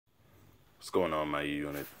What's going on, my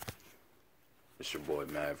unit? It's your boy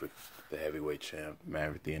Maverick, the heavyweight champ,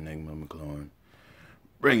 Maverick the Enigma McLaurin.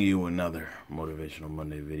 Bringing you another Motivational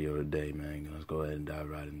Monday video today, man. Let's go ahead and dive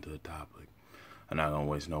right into the topic. I'm not gonna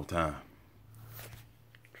waste no time.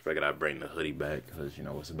 Figured I'd bring the hoodie back because, you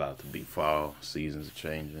know, it's about to be fall. Seasons are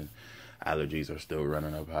changing. Allergies are still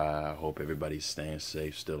running up high. I hope everybody's staying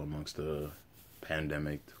safe still amongst the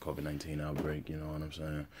pandemic, the COVID-19 outbreak, you know what I'm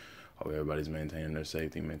saying? Hope everybody's maintaining their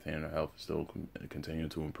safety, maintaining their health, still continuing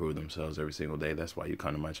to improve themselves every single day. That's why you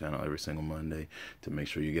come to my channel every single Monday, to make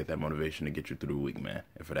sure you get that motivation to get you through the week, man.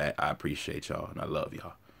 And for that, I appreciate y'all and I love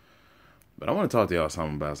y'all. But I want to talk to y'all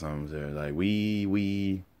about something there. Like,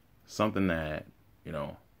 something that, you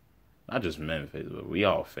know, not just men face, but we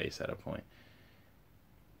all face at a point.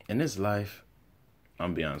 In this life, I'm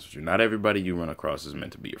gonna be honest with you, not everybody you run across is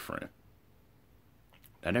meant to be your friend.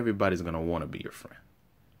 Not everybody's gonna want to be your friend.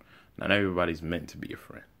 Not everybody's meant to be your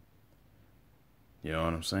friend. You know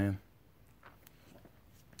what I'm saying?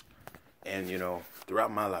 And, you know, throughout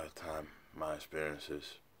my lifetime, my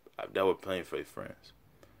experiences, I've dealt with plenty of fake friends.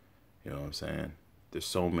 You know what I'm saying? There's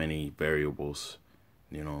so many variables,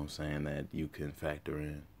 you know what I'm saying, that you can factor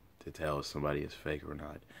in to tell if somebody is fake or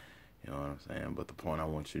not. You know what I'm saying? But the point I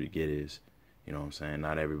want you to get is, you know what I'm saying,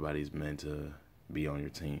 not everybody's meant to be on your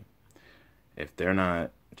team. If they're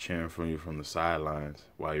not cheering for you from the sidelines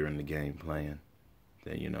while you're in the game playing,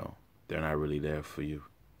 then, you know, they're not really there for you.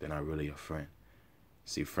 They're not really a friend.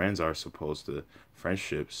 See, friends are supposed to,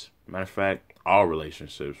 friendships, matter of fact, all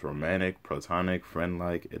relationships, romantic, platonic,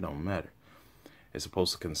 friend-like, it don't matter. It's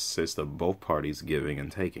supposed to consist of both parties giving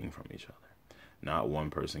and taking from each other. Not one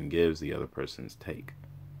person gives, the other person's take.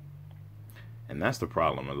 And that's the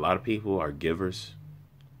problem. A lot of people are givers.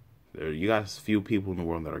 You got a few people in the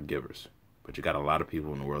world that are givers, but you got a lot of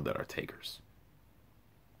people in the world that are takers.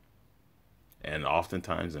 And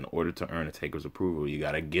oftentimes, in order to earn a taker's approval, you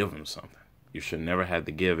got to give them something. You should never have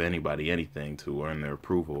to give anybody anything to earn their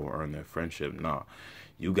approval or earn their friendship. No,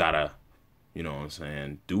 you got to, you know what I'm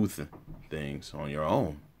saying, do things on your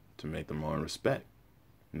own to make them earn respect.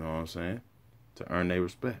 You know what I'm saying? To earn their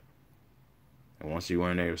respect. And once you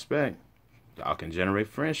earn their respect, y'all can generate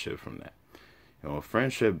friendship from that. You know, a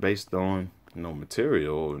friendship based on, you know,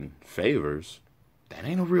 material and favors, that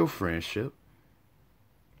ain't a real friendship.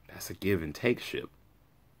 That's a give and take ship.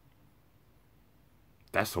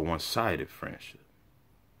 That's a one-sided friendship.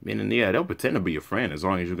 Meaning, yeah, they'll pretend to be your friend as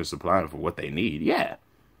long as you can supply them for what they need. Yeah.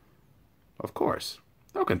 Of course.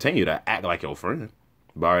 They'll continue to act like your friend.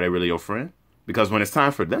 But are they really your friend? Because when it's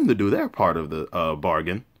time for them to do their part of the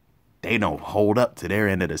bargain, they don't hold up to their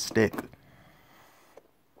end of the stick.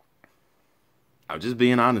 I'm just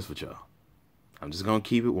being honest with y'all. I'm just going to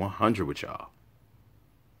keep it 100 with y'all.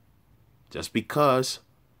 Just because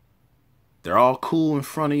they're all cool in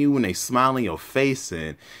front of you and they smile in your face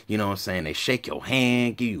and, you know what I'm saying, they shake your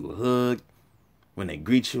hand, give you a hug when they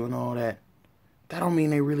greet you and all that, that don't mean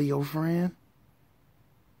they really your friend.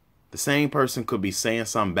 The same person could be saying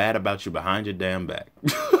something bad about you behind your damn back.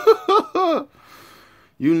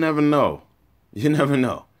 You never know. You never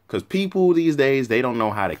know. Because people these days, they don't know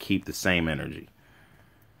how to keep the same energy.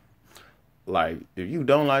 Like, if you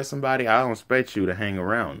don't like somebody, I don't expect you to hang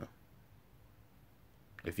around them.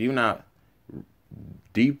 If you're not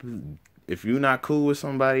cool with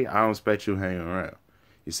somebody, I don't expect you to hang around.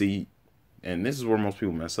 You see, and this is where most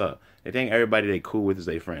people mess up. They think everybody they cool with is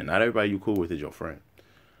their friend. Not everybody you cool with is your friend.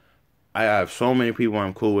 I have so many people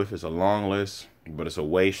I'm cool with. It's a long list, but it's a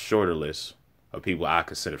way shorter list of people I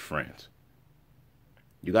consider friends.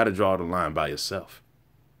 You got to draw the line by yourself.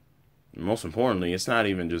 And most importantly, it's not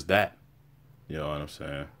even just that. You know what I'm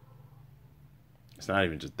saying? It's not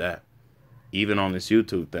even just that. Even on this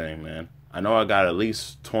YouTube thing, man. I know I got at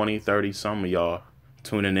least 20, 30, some of y'all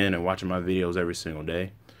tuning in and watching my videos every single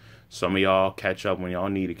day. Some of y'all catch up when y'all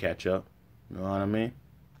need to catch up. You know what I mean?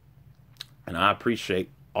 And I appreciate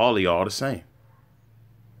all of y'all the same.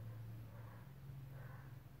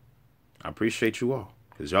 I appreciate you all.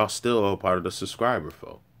 Because y'all still a part of the subscriber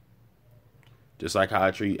folk. Just like how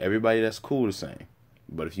I treat everybody that's cool the same.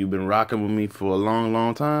 But if you've been rocking with me for a long,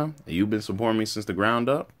 long time, and you've been supporting me since the ground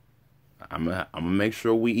up, I'm gonna make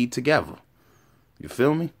sure we eat together. You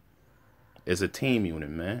feel me? It's a team unit,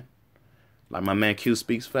 man. Like my man Q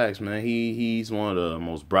Speaks Facts, man. He's one of the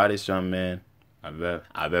most brightest young men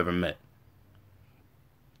I've ever met.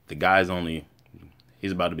 The guy's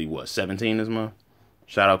he's about to be, what, 17 this month?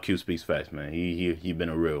 Shout out Q Speaks Facts, man. He been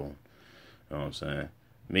a real one. You know what I'm saying?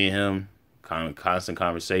 Me and him, constant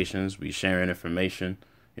conversations. We sharing information,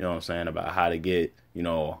 you know what I'm saying, about how to get, you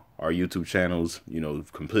know, our YouTube channels, you know,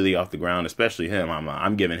 completely off the ground. Especially him.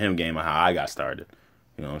 I'm giving him game on how I got started.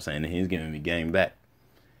 You know what I'm saying? And he's giving me game back.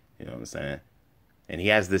 You know what I'm saying? And he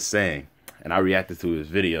has this saying, and I reacted to his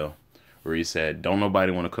video where he said, "Don't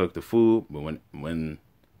nobody want to cook the food, but when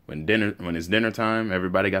it's dinner time,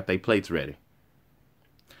 everybody got their plates ready."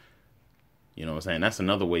 You know what I'm saying? That's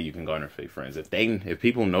another way you can garner fake friends. If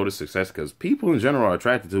people notice success, because people in general are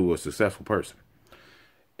attracted to a successful person.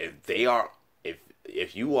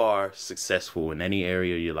 If you are successful in any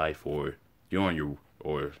area of your life, or you're on your,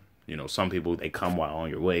 or you know, some people, they come while on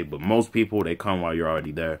your way, but most people, they come while you're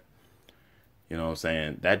already there. You know what I'm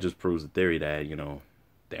saying? That just proves the theory that, you know,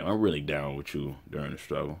 they weren't really down with you during the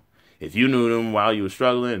struggle. If you knew them while you were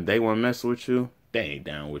struggling and they weren't messing with you, they ain't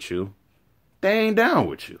down with you. They ain't down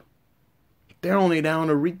with you. They're only down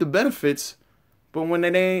to reap the benefits, but when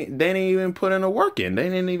they didn't even put in the work in. They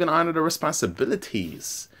didn't even honor the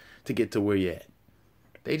responsibilities to get to where you're at.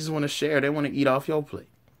 They just want to share. They want to eat off your plate.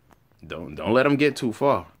 Don't let them get too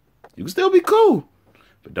far. You can still be cool,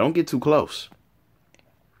 but don't get too close.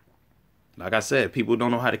 Like I said, people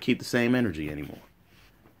don't know how to keep the same energy anymore.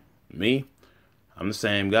 Me, I'm the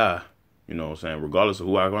same guy. You know what I'm saying? Regardless of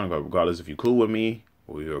who I'm going to go, regardless if you're cool with me,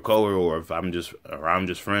 or you're a coworker, or if I'm just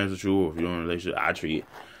friends with you, or if you're in a relationship, I treat,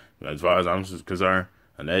 as far as I'm concerned,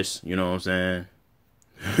 unless, you know what I'm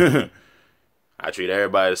saying? I treat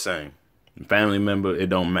everybody the same. Family member, it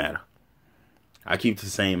don't matter. I keep the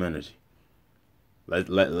same energy.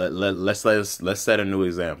 Let's set a new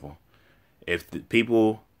example. If the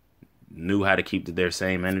people knew how to keep their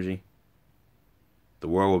same energy, the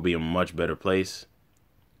world would be a much better place.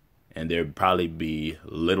 And there'd probably be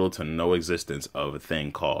little to no existence of a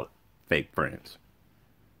thing called fake friends.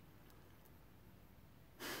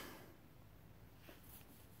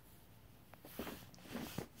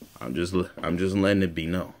 I'm just letting it be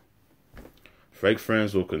known. Fake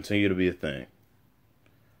friends will continue to be a thing.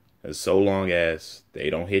 As so long as they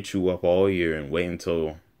don't hit you up all year and wait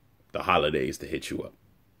until the holidays to hit you up.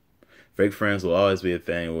 Fake friends will always be a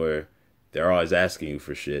thing where they're always asking you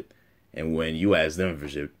for shit. And when you ask them for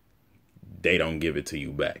shit, they don't give it to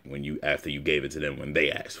you back after you gave it to them when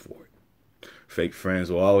they asked for it. Fake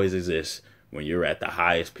friends will always exist when you're at the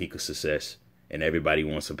highest peak of success and everybody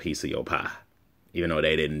wants a piece of your pie. Even though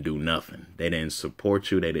they didn't do nothing. They didn't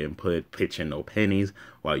support you. They didn't pitch in no pennies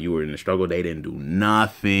while you were in the struggle. They didn't do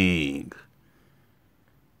nothing.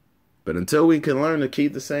 But until we can learn to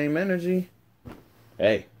keep the same energy,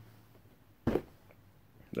 hey,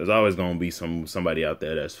 there's always going to be somebody out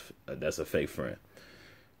there that's a fake friend.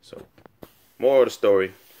 So, moral of the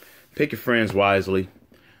story, pick your friends wisely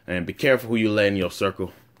and be careful who you let in your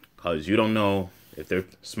circle, because you don't know if they're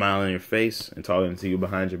smiling in your face and talking to you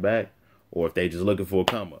behind your back, or if they just looking for a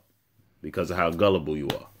come up because of how gullible you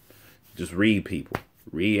are. Just read people,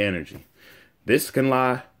 read energy. This can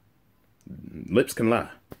lie, lips can lie,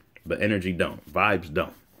 but energy don't, vibes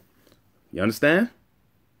don't. You understand?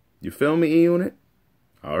 You feel me, E-Unit?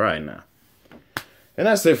 All right now. And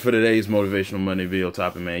that's it for today's Motivational Monday video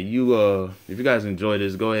topic, man. If you guys enjoyed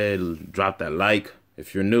this, go ahead and drop that like.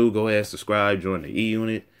 If you're new, go ahead, subscribe, join the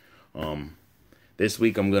E-Unit. This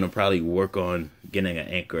week I'm going to probably work on getting an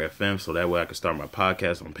Anchor FM so that way I can start my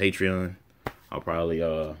podcast on Patreon. I'll probably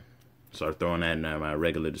start throwing that in my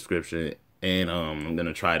regular description. And I'm going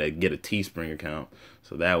to try to get a Teespring account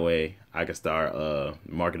so that way I can start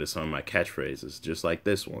marketing some of my catchphrases just like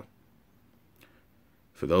this one.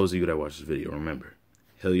 For those of you that watch this video, remember,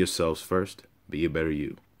 heal yourselves first, be a better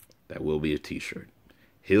you. That will be a t-shirt.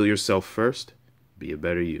 Heal yourself first, be a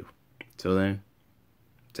better you. Till then,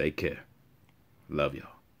 take care. Love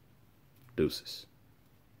y'all. Deuces.